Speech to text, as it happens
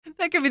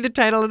That could be the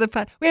title of the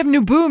pod. We have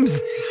new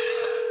booms.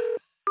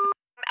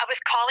 I was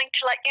calling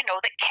to let you know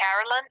that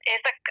Carolyn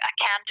is a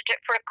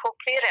candidate for a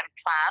cochlear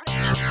implant.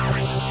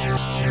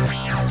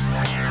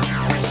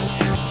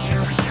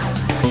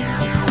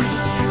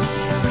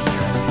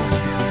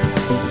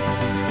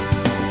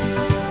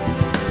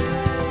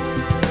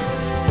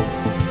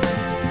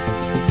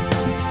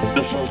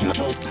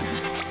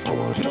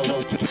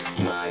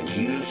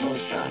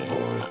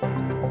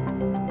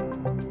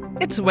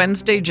 It's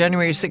Wednesday,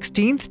 January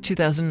 16th,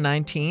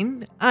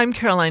 2019. I'm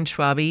Caroline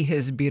Schwabe,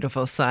 his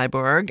beautiful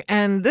cyborg,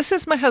 and this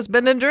is my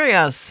husband,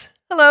 Andreas.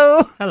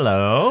 Hello.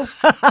 Hello.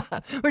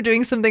 We're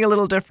doing something a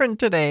little different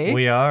today.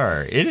 We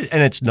are.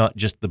 And it's not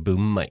just the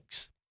boom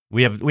mics.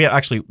 We have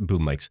actually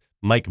boom mics.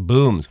 Mic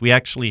booms. We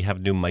actually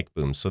have new mic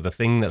booms. So the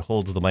thing that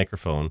holds the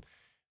microphone,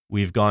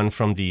 we've gone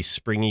from the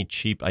springy,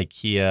 cheap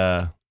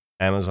IKEA,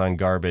 Amazon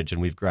garbage, and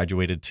we've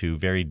graduated to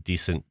very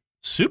decent,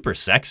 super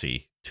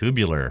sexy,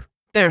 tubular.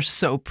 They're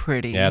so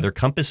pretty. Yeah, they're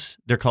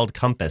called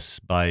Compass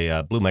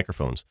by Blue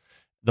Microphones.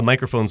 The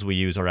microphones we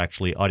use are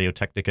actually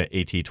Audio-Technica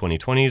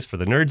AT2020s for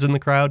the nerds in the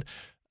crowd,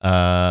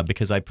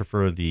 because I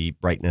prefer the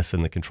brightness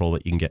and the control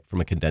that you can get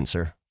from a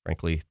condenser.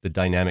 Frankly, the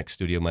dynamic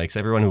studio mics.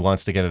 Everyone who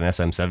wants to get an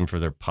SM7 for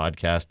their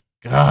podcast,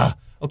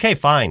 okay,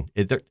 fine.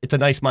 It's a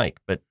nice mic,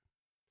 but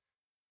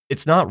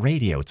it's not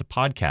radio. It's a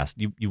podcast.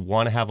 You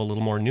want to have a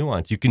little more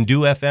nuance. You can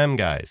do FM,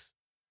 guys,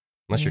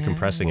 unless you're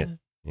compressing it.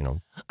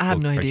 I have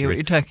no idea what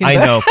you're talking about.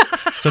 I know.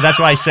 So that's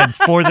why I said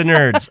for the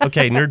nerds.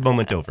 Okay, nerd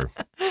moment over.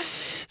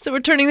 So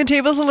we're turning the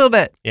tables a little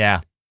bit. Yeah.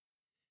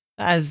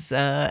 As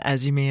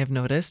you may have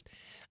noticed.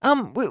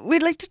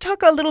 We'd like to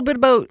talk a little bit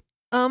about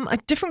a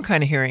different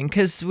kind of hearing,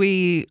 because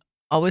we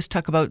always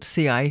talk about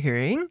CI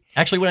hearing.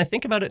 Actually, when I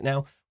think about it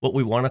now, what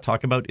we want to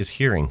talk about is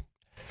hearing.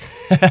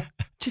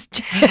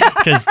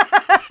 Because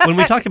when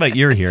we talk about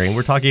your hearing,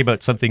 we're talking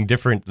about something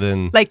different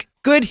than... Like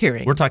good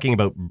hearing. We're talking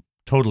about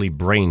totally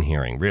brain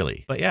hearing,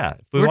 really. But yeah.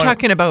 We're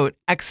talking about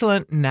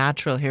excellent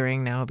natural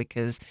hearing now,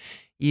 because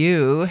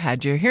you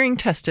had your hearing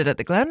tested at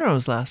the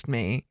Glenrose last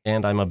May.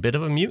 And I'm a bit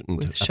of a mutant,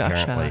 with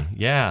apparently.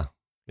 Shasha.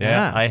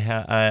 Yeah. I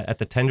at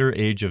the tender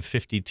age of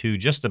 52,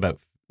 just about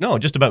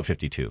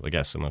 52, I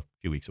guess. I'm a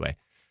few weeks away.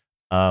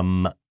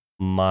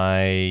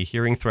 My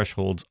hearing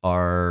thresholds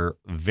are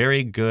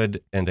very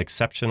good and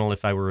exceptional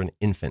if I were an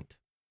infant.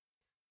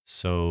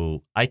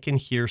 So I can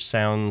hear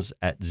sounds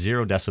at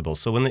 0 decibels.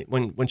 So when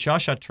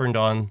Shasha turned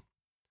on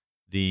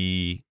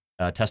the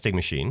testing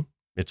machine,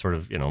 it sort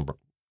of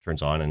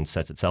turns on and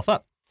sets itself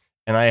up.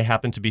 And I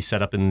happen to be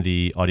set up in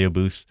the audio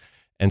booth,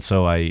 and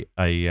so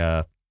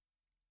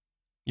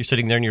you're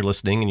sitting there and you're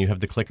listening, and you have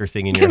the clicker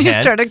thing in your And head.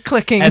 you started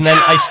clicking. And then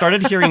I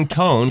started hearing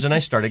tones, and I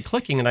started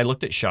clicking, and I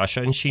looked at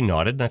Shasha, and she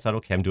nodded, and I thought,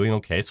 okay, I'm doing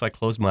okay. So I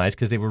closed my eyes,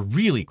 because they were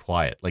really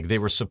quiet. Like, they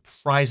were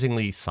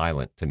surprisingly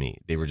silent to me.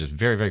 They were just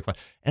very, very quiet.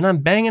 And I'm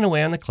banging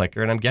away on the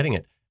clicker, and I'm getting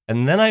it.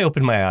 And then I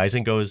open my eyes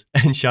and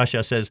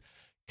Shasha says,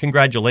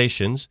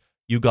 congratulations,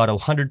 you got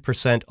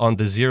 100% on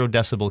the 0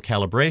 decibel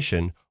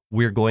calibration.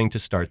 We're going to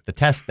start the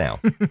test now.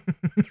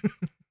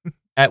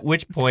 At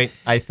which point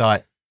I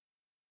thought,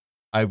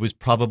 I was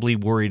probably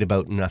worried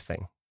about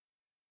nothing,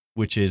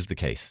 which is the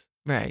case.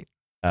 Right.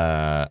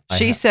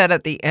 She said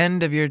at the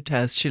end of your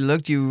test, she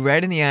looked you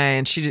right in the eye,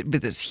 and she did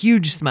with this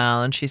huge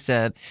smile, and she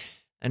said,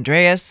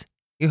 Andreas,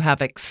 you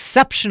have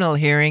exceptional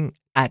hearing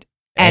at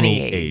any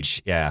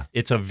age. Yeah.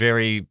 It's a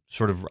very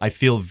I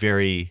feel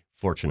very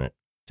fortunate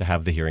to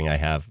have the hearing I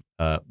have,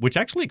 which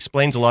actually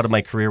explains a lot of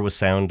my career with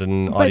sound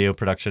and audio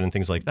production and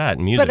things like that,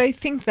 and music. But I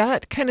think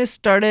that kind of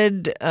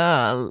started,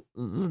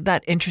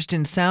 that interest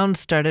in sound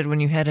started when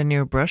you had a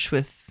near brush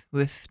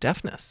with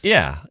deafness.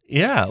 Yeah.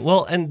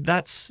 Well, and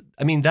that's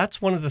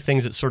one of the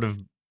things that sort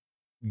of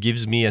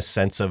gives me a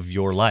sense of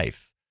your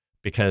life,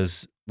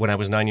 because when I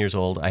was 9 years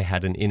old, I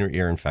had an inner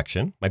ear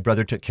infection. My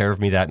brother took care of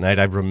me that night.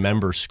 I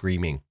remember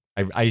screaming.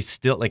 I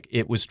still,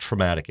 it was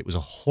traumatic. It was a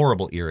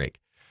horrible earache.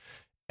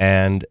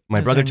 And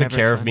my brother took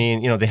care of me,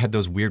 and they had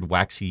those weird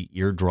waxy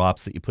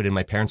eardrops that you put in.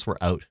 My parents were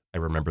out. I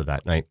remember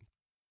that night.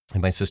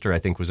 And my sister, I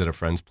think, was at a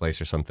friend's place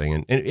or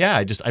something. And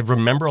yeah, I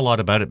remember a lot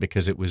about it,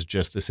 because it was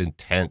just this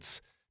intense,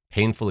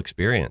 painful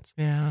experience.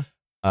 Yeah.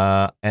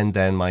 And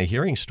then my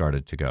hearing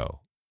started to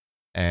go.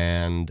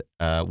 And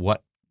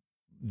what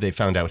they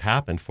found out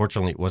happened,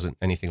 fortunately, it wasn't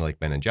anything like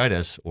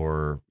meningitis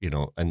or,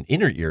 an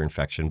inner ear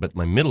infection, but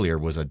my middle ear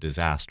was a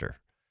disaster.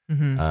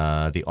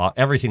 Mm-hmm.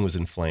 Everything was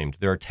inflamed.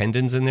 There are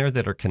tendons in there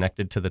that are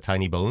connected to the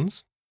tiny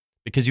bones,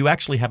 because you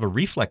actually have a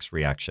reflex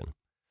reaction.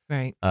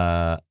 Right.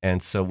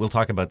 And so we'll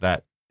talk about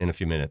that in a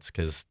few minutes,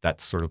 because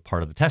that's sort of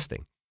part of the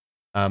testing.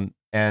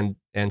 And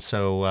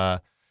so I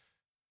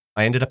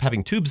ended up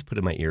having tubes put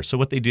in my ear. So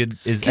what they did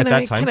is at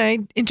that time. Can I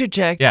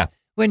interject? Yeah.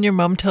 When your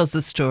mom tells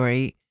the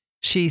story,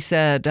 she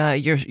said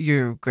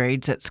your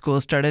grades at school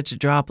started to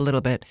drop a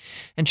little bit,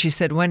 and she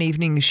said one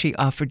evening she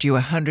offered you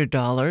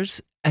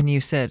 $100, and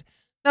you said,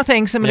 no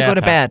thanks, I'm going to go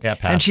to bed. Yeah,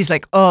 and she's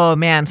like, oh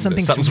man,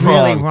 something's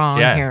really wrong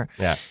here.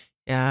 Yeah.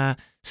 Yeah.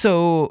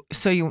 So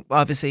you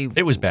obviously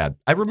It was bad.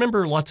 I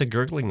remember lots of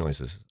gurgling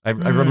noises. I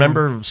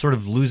remember sort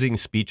of losing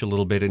speech a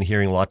little bit and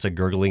hearing lots of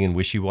gurgling and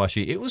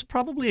wishy-washy. It was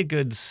probably a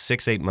good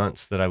 6-8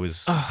 months that I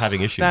was having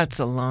issues. That's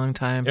a long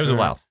time. It was a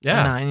while.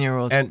 Yeah. A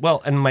 9-year-old.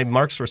 And my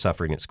marks were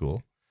suffering at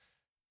school.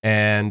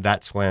 And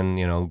that's when,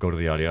 go to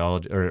the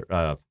audiologist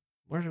or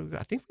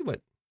I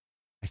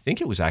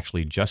think it was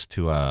actually just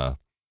to an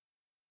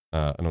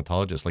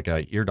otologist, like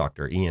a ear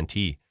doctor,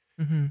 ENT.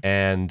 Mm-hmm.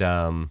 And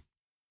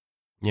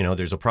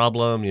there's a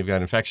problem, you've got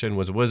an infection,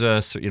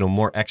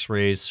 more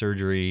x-rays,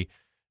 surgery,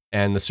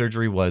 and the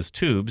surgery was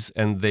tubes,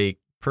 and they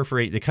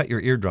cut your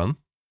eardrum,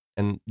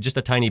 and just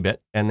a tiny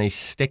bit, and they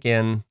stick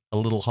in a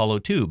little hollow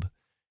tube,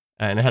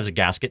 and it has a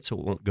gasket so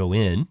it won't go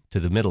in to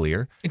the middle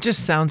ear. It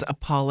just sounds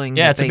appalling.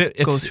 Yeah,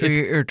 go through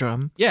your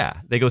eardrum.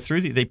 Yeah, they go through,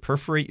 they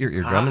perforate your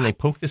eardrum, and they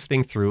poke this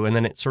thing through, and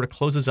then it sort of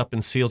closes up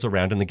and seals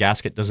around, and the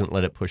gasket doesn't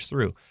let it push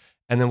through.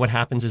 And then what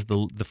happens is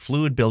the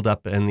fluid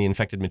buildup and the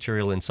infected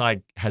material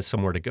inside has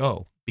somewhere to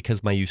go,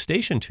 because my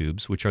eustachian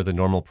tubes, which are the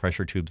normal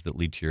pressure tubes that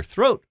lead to your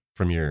throat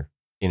from your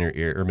inner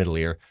ear or middle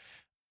ear,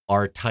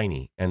 are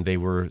tiny, and they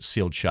were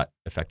sealed shut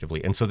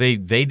effectively. And so they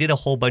did a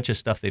whole bunch of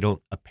stuff they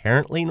don't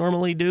apparently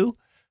normally do.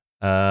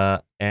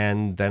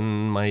 And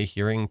then my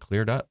hearing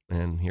cleared up,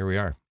 and here we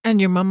are. And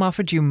your mom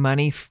offered you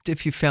money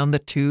if you found the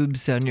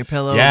tubes on your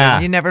pillow. Yeah.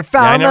 And you never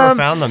found them. I never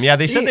found them. Yeah,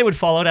 they said they would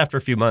fall out after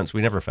a few months.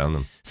 We never found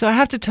them. So I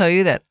have to tell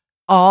you that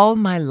all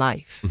my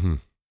life, Mm-hmm.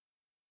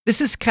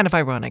 this is kind of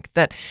ironic,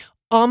 that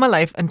all my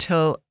life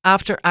until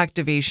after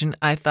activation,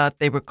 I thought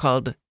they were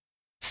called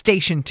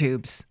station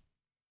tubes.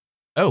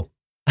 Oh.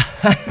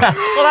 Well,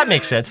 that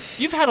makes sense.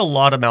 You've had a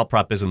lot of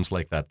malpropisms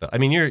like that, though. I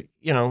mean,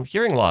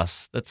 hearing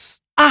loss,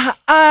 that's... how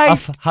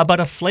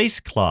about a flace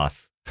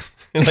cloth?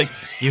 Like,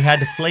 you had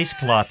the flace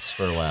cloths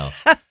for a while.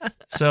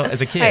 So,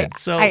 as a kid.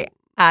 I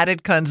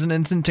added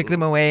consonants and took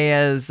them away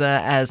as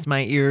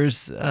my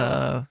ears,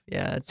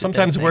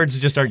 Sometimes words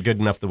just aren't good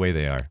enough the way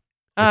they are.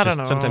 I don't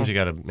know. Sometimes you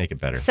got to make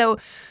it better.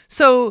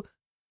 So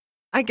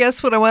I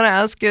guess what I want to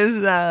ask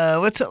is,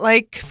 what's it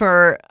like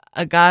for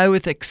a guy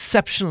with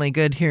exceptionally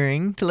good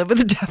hearing to live with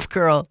a deaf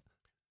girl?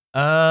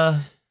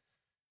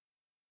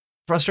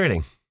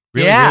 Frustrating.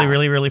 Really,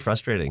 really, really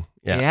frustrating.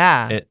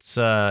 Yeah. It's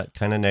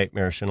kind of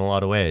nightmarish in a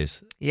lot of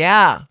ways.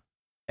 Yeah.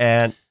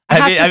 And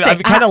I'm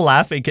kind of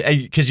laughing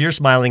because you're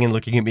smiling and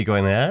looking at me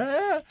going,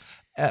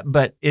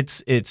 but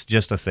it's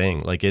just a thing.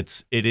 Like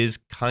it is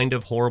kind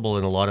of horrible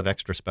in a lot of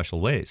extra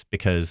special ways,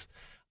 because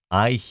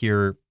I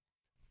hear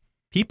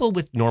people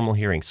with normal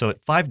hearing. So at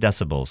 5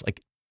 decibels,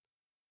 like,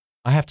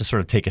 I have to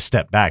sort of take a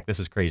step back. This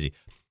is crazy.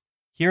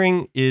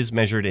 Hearing is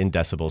measured in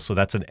decibels, so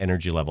that's an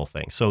energy level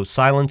thing. So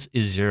silence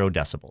is 0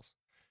 decibels.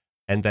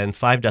 And then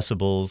 5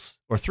 decibels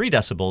or 3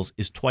 decibels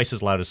is twice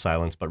as loud as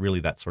silence, but really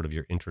that's sort of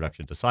your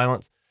introduction to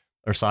silence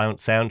or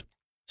silent sound.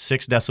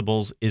 6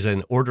 decibels is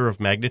an order of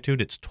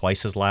magnitude. It's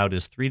twice as loud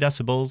as 3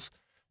 decibels.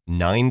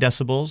 9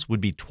 decibels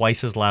would be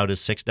twice as loud as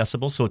 6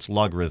 decibels. So it's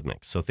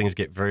logarithmic. So things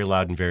get very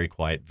loud and very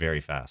quiet very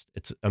fast.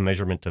 It's a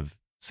measurement of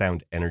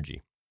sound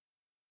energy.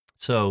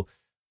 So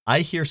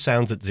I hear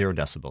sounds at 0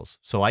 decibels.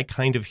 So I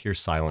kind of hear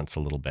silence a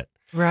little bit.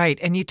 Right.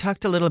 And you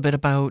talked a little bit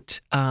about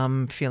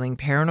feeling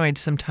paranoid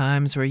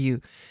sometimes, where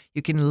you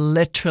can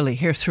literally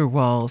hear through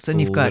walls. And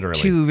you've got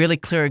 2 really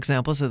clear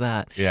examples of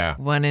that. Yeah.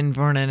 One in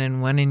Vernon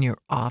and one in your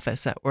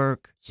office at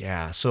work.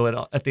 Yeah.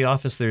 So at the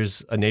office,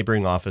 there's a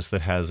neighboring office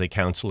that has a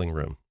counseling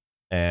room.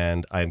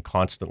 And I'm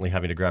constantly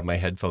having to grab my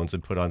headphones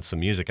and put on some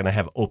music. And I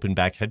have open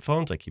back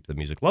headphones. I keep the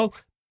music low.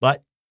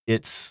 But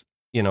it's,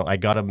 I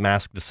got to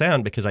mask the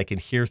sound because I can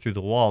hear through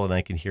the wall and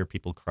I can hear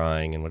people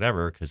crying and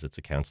whatever, because it's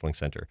a counseling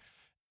center.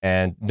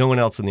 And no one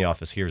else in the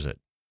office hears it.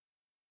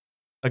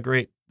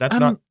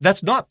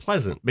 That's not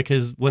pleasant,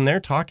 because when they're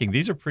talking,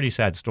 these are pretty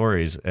sad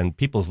stories and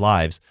people's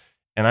lives,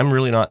 and I'm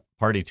really not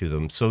party to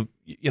them. So,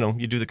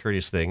 you do the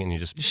courteous thing and you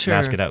just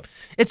mask it out.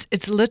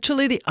 It's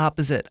literally the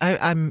opposite.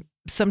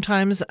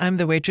 Sometimes I'm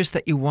the waitress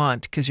that you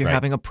want because you're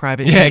having a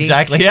private meeting. Yeah,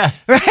 exactly. Yeah.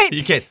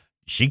 Right?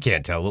 She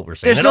can't tell what we're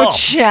saying. There's no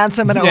chance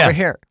I'm going to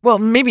overhear. Well,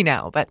 maybe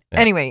now, but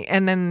anyway.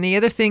 And then the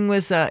other thing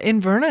was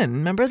in Vernon.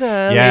 Remember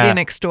the lady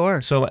next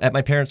door? So at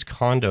my parents'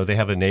 condo, they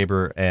have a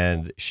neighbor,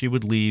 and she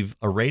would leave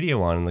a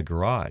radio on in the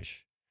garage.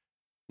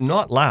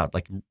 Not loud,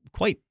 like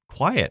quite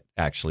quiet,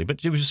 actually.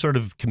 But it was just sort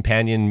of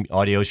companion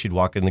audio. She'd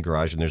walk in the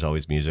garage, and there's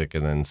always music.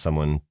 And then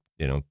someone,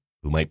 who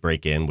might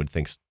break in would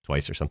think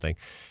twice or something.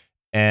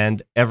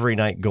 And every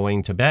night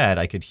going to bed,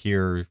 I could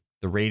hear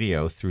the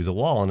radio through the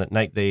wall, and at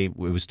night it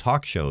was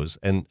talk shows,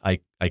 and I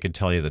could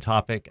tell you the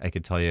topic, I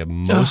could tell you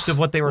most of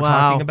what they were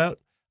talking about.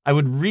 I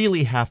would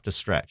really have to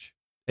stretch,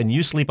 and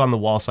you sleep on the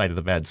wall side of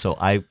the bed, so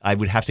I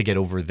would have to get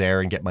over there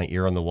and get my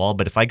ear on the wall.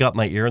 But if I got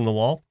my ear on the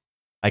wall,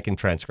 I can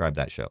transcribe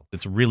that show.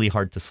 It's really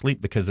hard to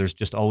sleep because there's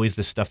just always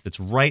this stuff that's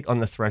right on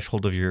the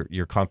threshold of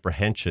your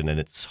comprehension, and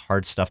it's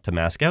hard stuff to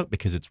mask out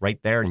because it's right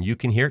there and you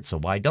can hear it. So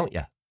why don't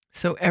you?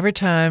 So every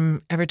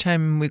time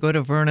we go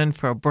to Vernon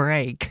for a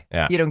break,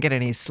 you don't get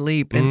any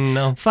sleep. And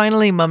no.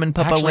 Finally, Mom and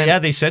Papa went. Yeah,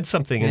 they said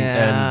something,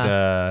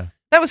 and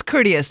That was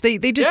courteous. They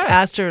just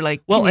asked her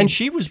like. Well, and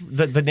she was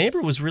the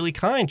neighbor was really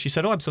kind. She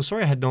said, "Oh, I'm so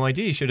sorry. I had no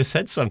idea. You should have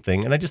said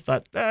something." And I just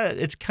thought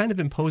it's kind of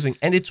imposing,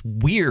 and it's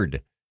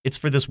weird. It's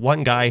for this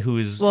one guy who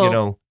is,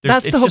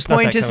 that's the whole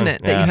point, isn't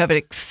it? That you have an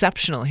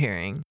exceptional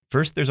hearing.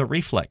 First, there's a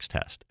reflex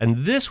test,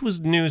 and this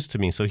was news to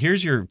me. So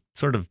here's your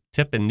sort of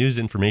tip and news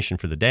information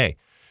for the day.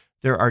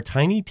 There are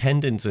tiny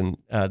tendons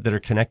that are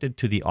connected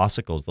to the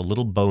ossicles, the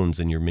little bones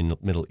in your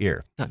middle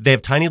ear. They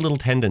have tiny little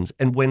tendons,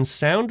 and when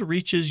sound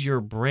reaches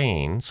your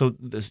brain, so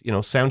this,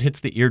 sound hits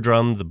the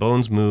eardrum, the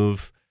bones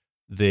move,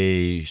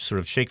 they sort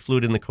of shake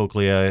fluid in the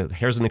cochlea,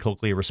 hairs in the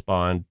cochlea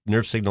respond,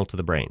 nerve signal to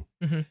the brain.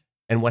 Mm-hmm.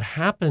 And what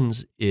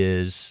happens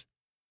is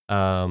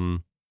that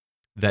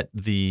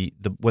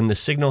when the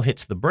signal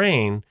hits the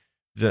brain,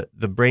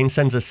 the brain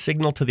sends a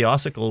signal to the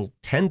ossicle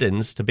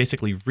tendons to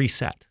basically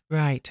reset.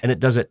 Right. And it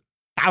does it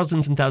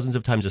thousands and thousands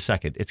of times a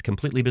second. It's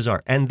completely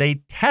bizarre. And they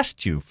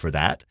test you for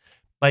that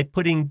by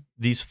putting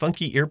these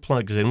funky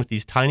earplugs in with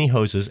these tiny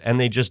hoses, and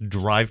they just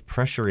drive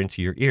pressure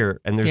into your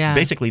ear, and there's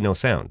basically no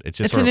sound. It's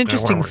just an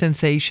interesting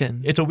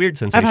sensation. It's a weird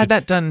sensation. I've had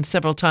that done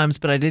several times,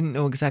 but I didn't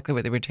know exactly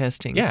what they were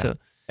testing. Yeah. So.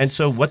 And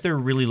so what they're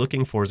really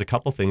looking for is a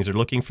couple things. They're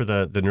looking for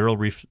the neural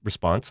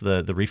response,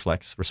 the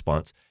reflex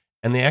response,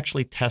 and they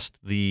actually test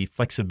the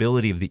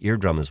flexibility of the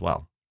eardrum as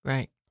well.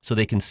 Right. So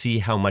they can see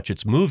how much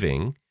it's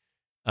moving.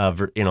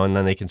 And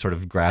then they can sort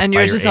of graph. And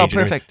yours is all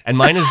perfect. And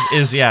mine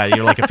is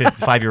you're like a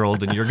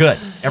 5-year-old and you're good.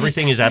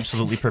 Everything is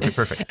absolutely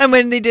perfect. And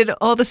when they did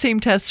all the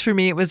same tests for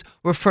me, it was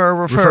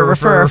refer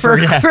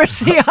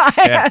CI.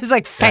 I was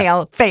like,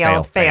 fail.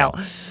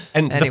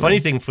 And the funny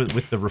thing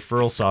with the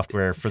referral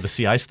software for the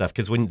CI stuff,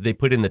 because when they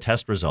put in the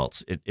test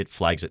results, it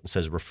flags it and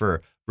says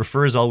refer.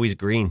 Refer is always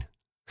green.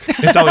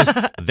 It's always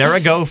there. I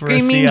go for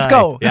green a CI. means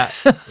go. Yeah.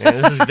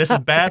 This is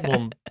bad.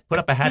 We'll put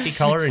up a happy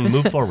color and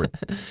move forward.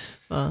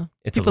 Well,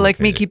 people like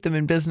me keep them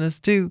in business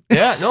too.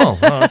 Yeah, no,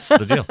 that's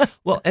the deal.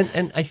 Well,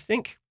 and I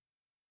think,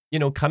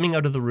 coming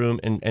out of the room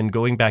and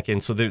going back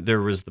in, so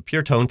there was the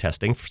pure tone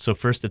testing. So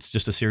first it's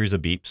just a series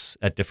of beeps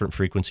at different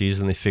frequencies,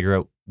 and they figure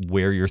out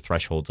where your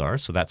thresholds are.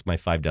 So that's my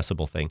 5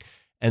 decibel thing.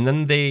 And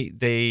then they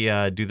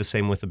do the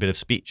same with a bit of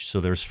speech. So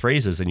there's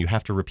phrases, and you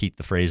have to repeat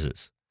the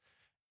phrases.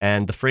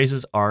 And the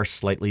phrases are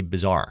slightly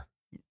bizarre.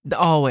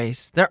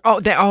 Always. They're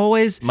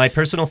always. My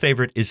personal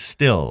favorite is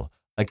still,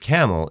 a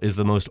camel is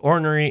the most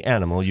ornery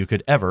animal you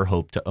could ever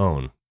hope to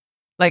own.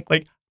 Like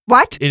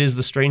what? It is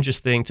the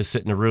strangest thing to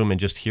sit in a room and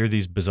just hear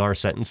these bizarre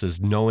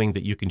sentences, knowing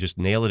that you can just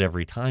nail it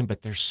every time,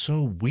 but they're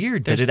so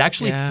weird that it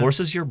actually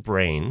forces your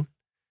brain.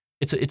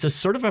 It's a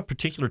sort of a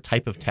particular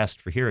type of test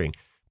for hearing,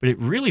 but it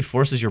really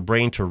forces your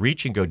brain to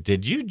reach and go,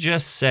 did you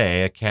just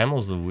say a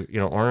camel's the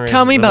ornery?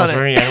 Tell me about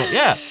it.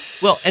 Yeah.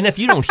 Well, and if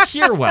you don't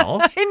hear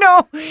well. I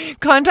know.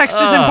 Context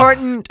is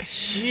important.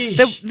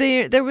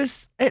 There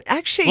was it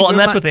actually. Well, and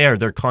that's what they are.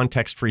 They're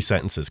context-free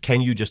sentences. Can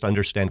you just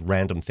understand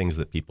random things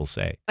that people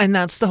say? And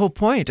that's the whole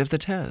point of the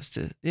test.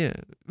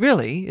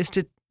 Really, is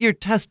you're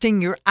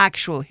testing your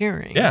actual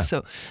hearing. Yeah.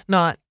 So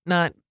not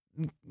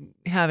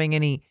having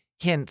any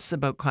hints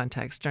about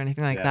context or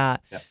anything like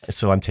that. Yeah.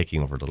 So I'm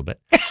taking over a little bit.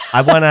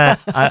 I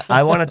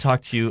wanna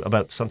talk to you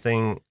about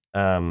something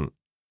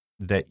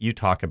that you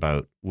talk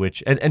about,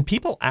 which and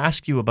people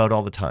ask you about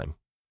all the time,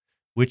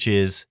 which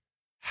is,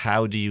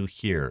 how do you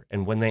hear?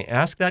 And when they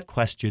ask that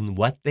question,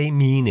 what they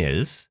mean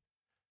is,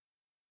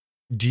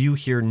 do you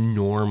hear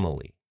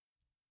normally?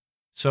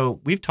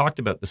 So we've talked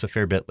about this a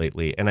fair bit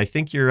lately, and I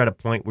think you're at a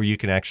point where you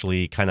can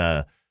actually kind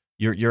of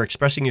you're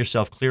expressing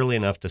yourself clearly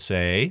enough to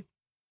say,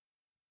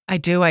 I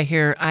do. I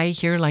hear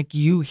like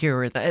you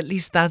hear it. At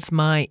least that's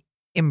my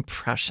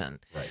impression.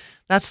 Right.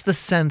 That's the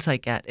sense I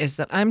get, is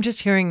that I'm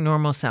just hearing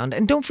normal sound.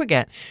 And don't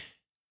forget,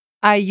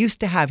 I used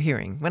to have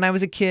hearing. When I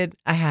was a kid,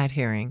 I had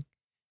hearing.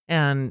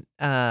 And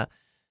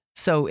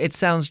so it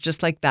sounds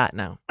just like that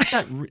now.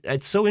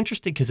 It's so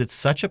interesting because it's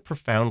such a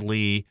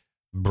profoundly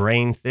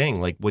brain thing.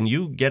 Like when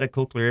you get a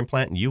cochlear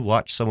implant and you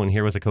watch someone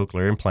here with a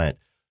cochlear implant,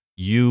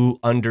 you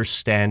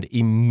understand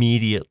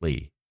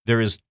immediately.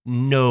 There is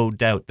no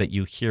doubt that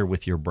you hear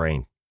with your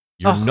brain.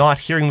 You're not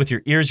hearing with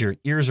your ears. Your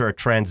ears are a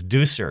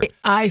transducer.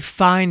 I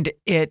find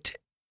it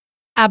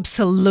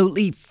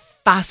absolutely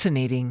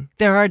fascinating.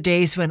 There are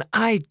days when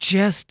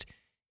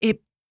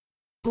it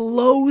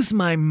blows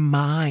my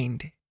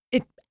mind.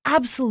 It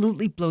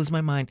absolutely blows my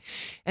mind.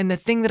 And the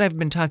thing that I've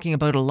been talking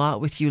about a lot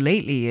with you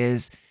lately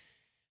is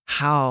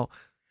how,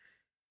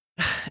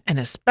 and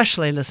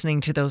especially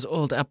listening to those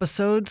old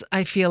episodes,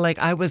 I feel like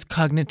I was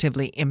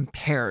cognitively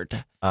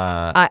impaired.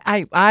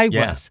 I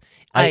was.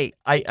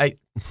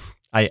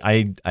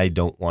 I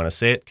don't want to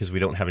say it because we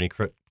don't have any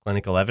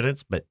clinical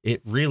evidence, but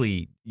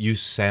you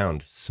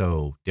sound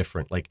so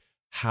different. Like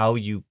how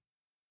you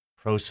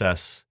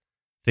process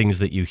things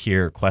that you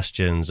hear,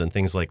 questions and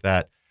things like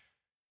that.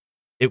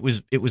 It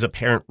was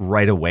apparent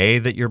right away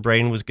that your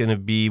brain was going to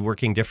be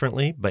working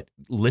differently, but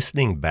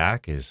listening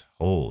back is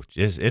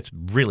it's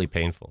really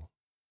painful.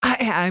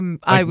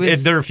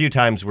 There are a few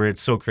times where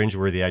it's so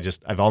cringeworthy.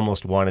 I've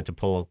almost wanted to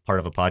pull part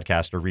of a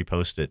podcast or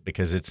repost it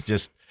because it's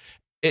just,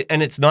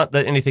 and it's not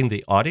that anything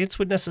the audience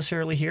would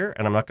necessarily hear,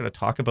 and I'm not going to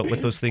talk about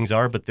what those things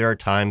are, but there are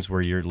times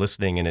where you're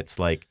listening and it's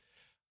like,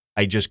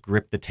 I just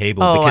grip the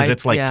table because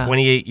it's like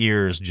 28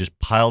 years just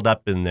piled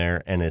up in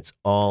there, and it's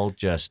all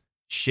just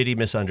shitty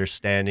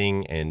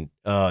misunderstanding, and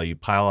you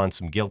pile on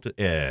some guilt.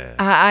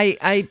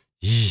 I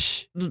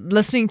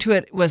listening to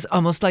it was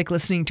almost like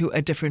listening to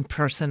a different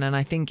person, and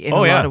I think in a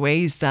lot of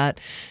ways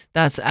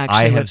that's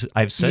actually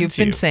I've said you've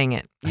to been you. saying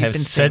it. I have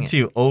said to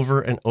you over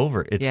and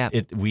over.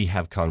 We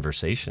have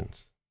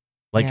conversations.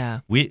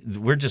 Like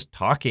we're just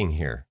talking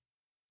here.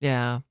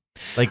 Yeah.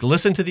 Like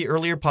listen to the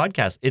earlier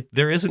podcast.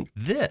 There isn't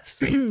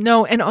this.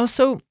 No, and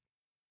also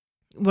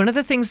one of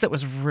the things that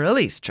was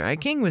really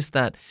striking was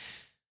that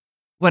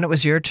when it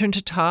was your turn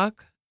to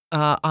talk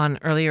on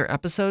earlier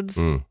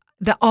episodes,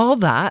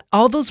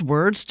 all those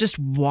words just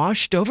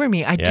washed over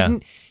me. I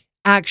didn't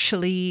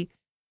actually.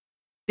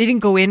 They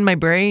didn't go in my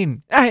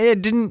brain. I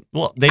didn't.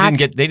 Well, they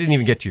didn't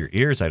even get to your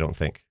ears, I don't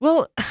think.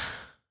 Well,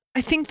 I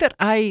think that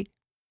I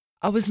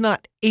was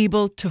not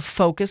able to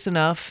focus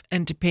enough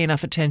and to pay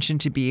enough attention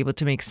to be able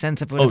to make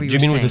sense of whatever you were saying.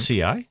 Do you mean with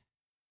the CI?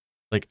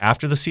 Like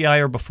after the CI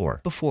or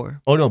before?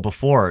 Before. Oh no,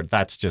 before.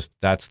 That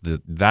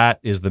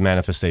is the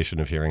manifestation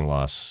of hearing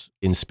loss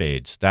in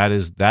spades. That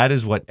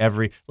is what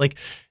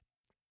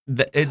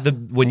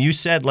when you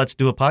said let's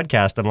do a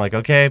podcast, I'm like,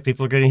 okay,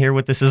 people are going to hear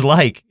what this is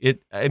like.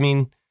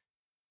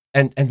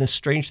 And the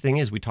strange thing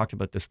is, we talked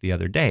about this the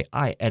other day.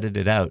 I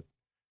edited out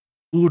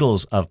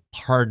oodles of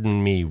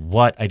pardon me,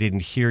 what, I didn't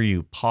hear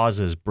you,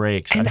 pauses,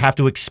 breaks. I'd have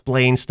to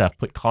explain stuff,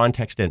 put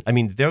context in. I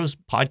mean, those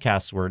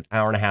podcasts were an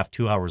hour and a half,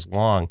 2 hours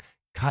long,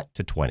 cut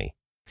to 20.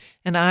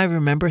 And I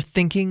remember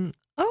thinking,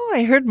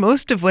 I heard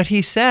most of what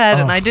he said,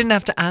 and I didn't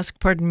have to ask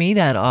pardon me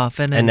that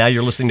often. And now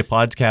you're listening to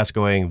podcasts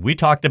going, we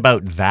talked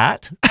about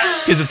that?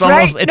 Because it's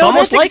almost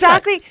almost like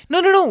exactly.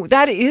 That. No.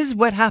 That is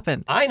what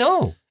happened. I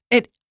know.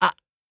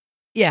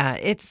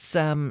 It's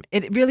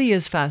it really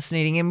is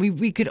fascinating, and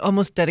we could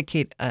almost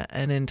dedicate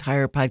an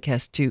entire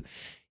podcast to,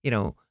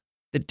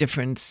 the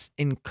difference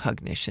in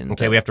cognition.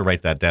 Okay, we have to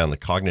write that down. The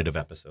cognitive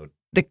episode.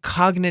 The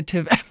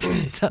cognitive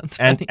episode sounds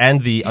funny.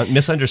 And the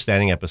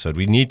misunderstanding episode.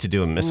 We need to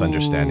do a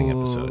misunderstanding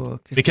episode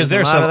because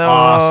there's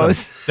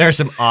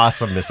some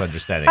awesome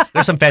misunderstandings.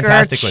 There's some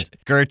fantastic ones.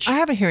 Gertch. I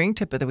have a hearing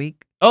tip of the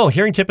week. Oh,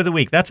 hearing tip of the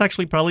week. That's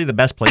actually probably the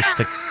best place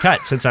to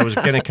cut, since I was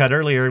going to cut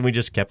earlier and we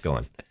just kept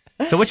going.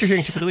 So what's your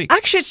hearing tip of the week?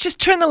 Actually, it's just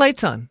turn the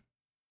lights on.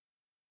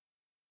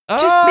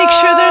 Just make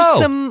sure there's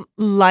some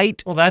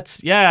light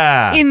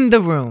in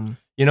the room.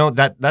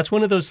 That's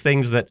one of those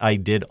things that I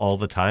did all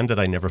the time that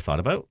I never thought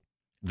about.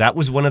 That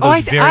was one of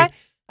those I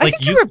think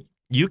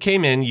you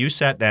came in, you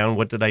sat down,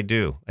 what did I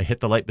do? I hit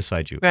the light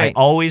beside you. Right. I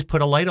always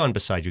put a light on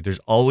beside you. There's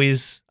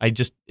always,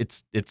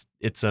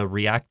 it's a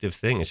reactive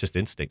thing. It's just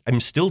instinct. I'm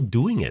still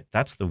doing it.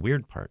 That's the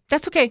weird part.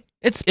 That's okay.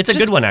 It's a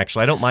good one,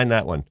 actually. I don't mind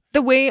that one.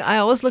 The way I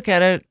always look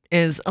at it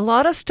is a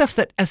lot of stuff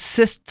that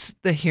assists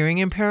the hearing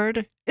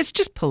impaired, it's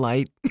just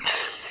polite.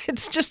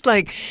 It's just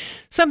like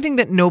something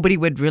that nobody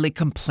would really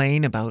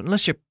complain about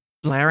unless you're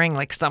blaring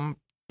like some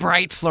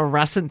bright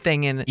fluorescent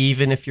thing in it.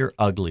 Even if you're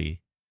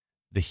ugly,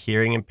 the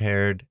hearing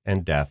impaired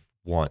and deaf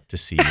want to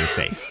see your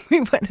face. We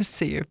want to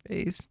see your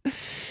face.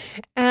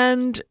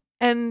 And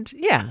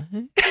yeah,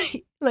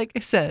 like I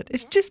said,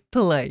 it's just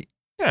polite.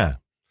 Yeah.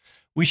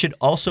 We should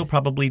also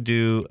probably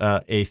do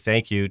a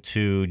thank you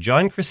to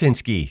John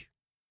Krasinski.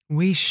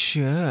 We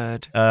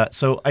should.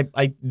 So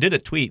I did a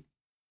tweet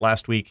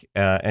last week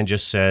and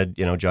just said,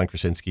 John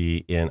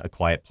Krasinski in A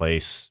Quiet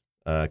Place,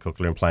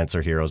 cochlear implants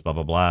are heroes, blah,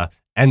 blah, blah.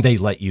 And they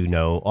let you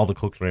know, all the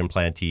cochlear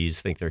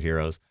implantees think they're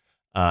heroes.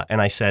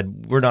 And I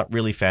said, we're not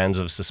really fans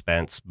of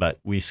suspense, but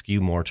we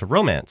skew more to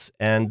romance.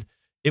 And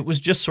it was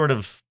just sort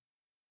of,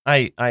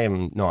 I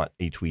am not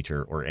a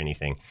tweeter or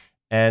anything.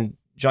 And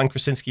John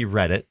Krasinski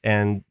read it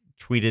and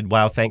tweeted,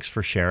 wow, thanks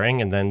for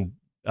sharing. And then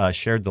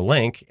shared the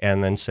link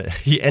and then said,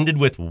 he ended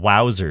with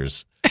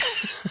wowzers.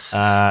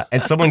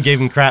 And someone gave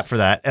him crap for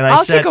that. And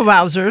I'll take a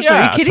wowzers. Yeah,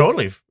 are you kidding?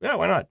 Totally. Yeah,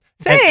 why not?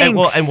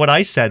 Thanks. And what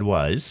I said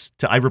was,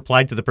 I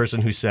replied to the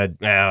person who said,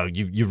 oh,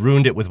 you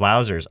ruined it with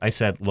wowzers. I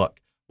said, look,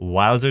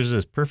 wowzers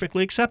is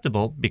perfectly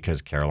acceptable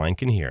because Caroline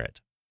can hear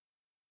it.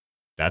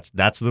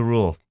 That's the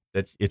rule.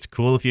 It's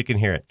cool if you can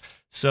hear it.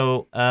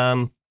 So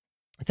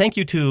thank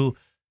you to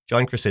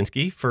John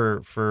Krasinski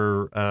for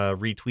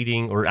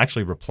retweeting, or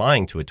actually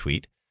replying to a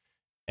tweet,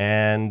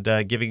 and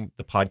giving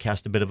the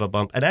podcast a bit of a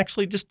bump. And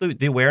actually just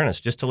the awareness,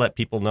 just to let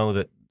people know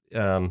that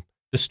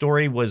the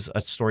story was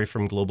a story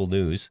from Global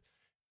News,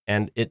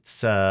 and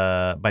it's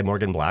by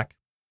Morgan Black.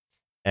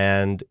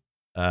 And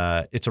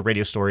it's a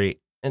radio story,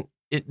 and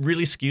it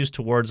really skews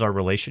towards our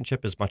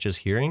relationship as much as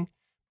hearing.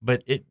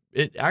 But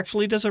it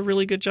actually does a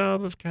really good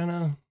job of kind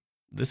of,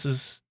 this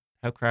is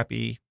how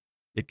crappy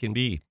it can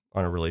be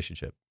on a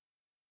relationship.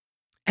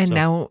 And so,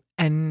 now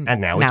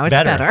it's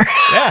better.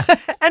 Yeah.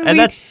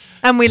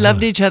 and we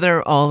loved each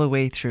other all the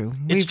way through.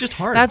 It's just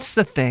hard. That's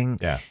the thing.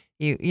 Yeah.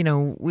 You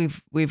know,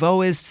 we've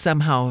always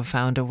somehow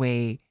found a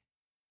way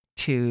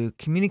to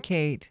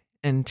communicate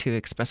and to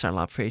express our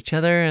love for each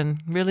other,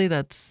 and really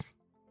that's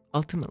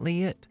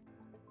ultimately it.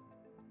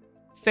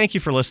 thank you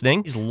for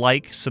listening. Please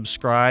like,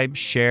 subscribe,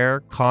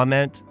 share,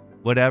 comment,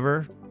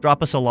 whatever.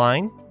 Drop us a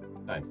line.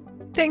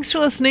 Thanks for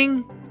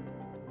listening.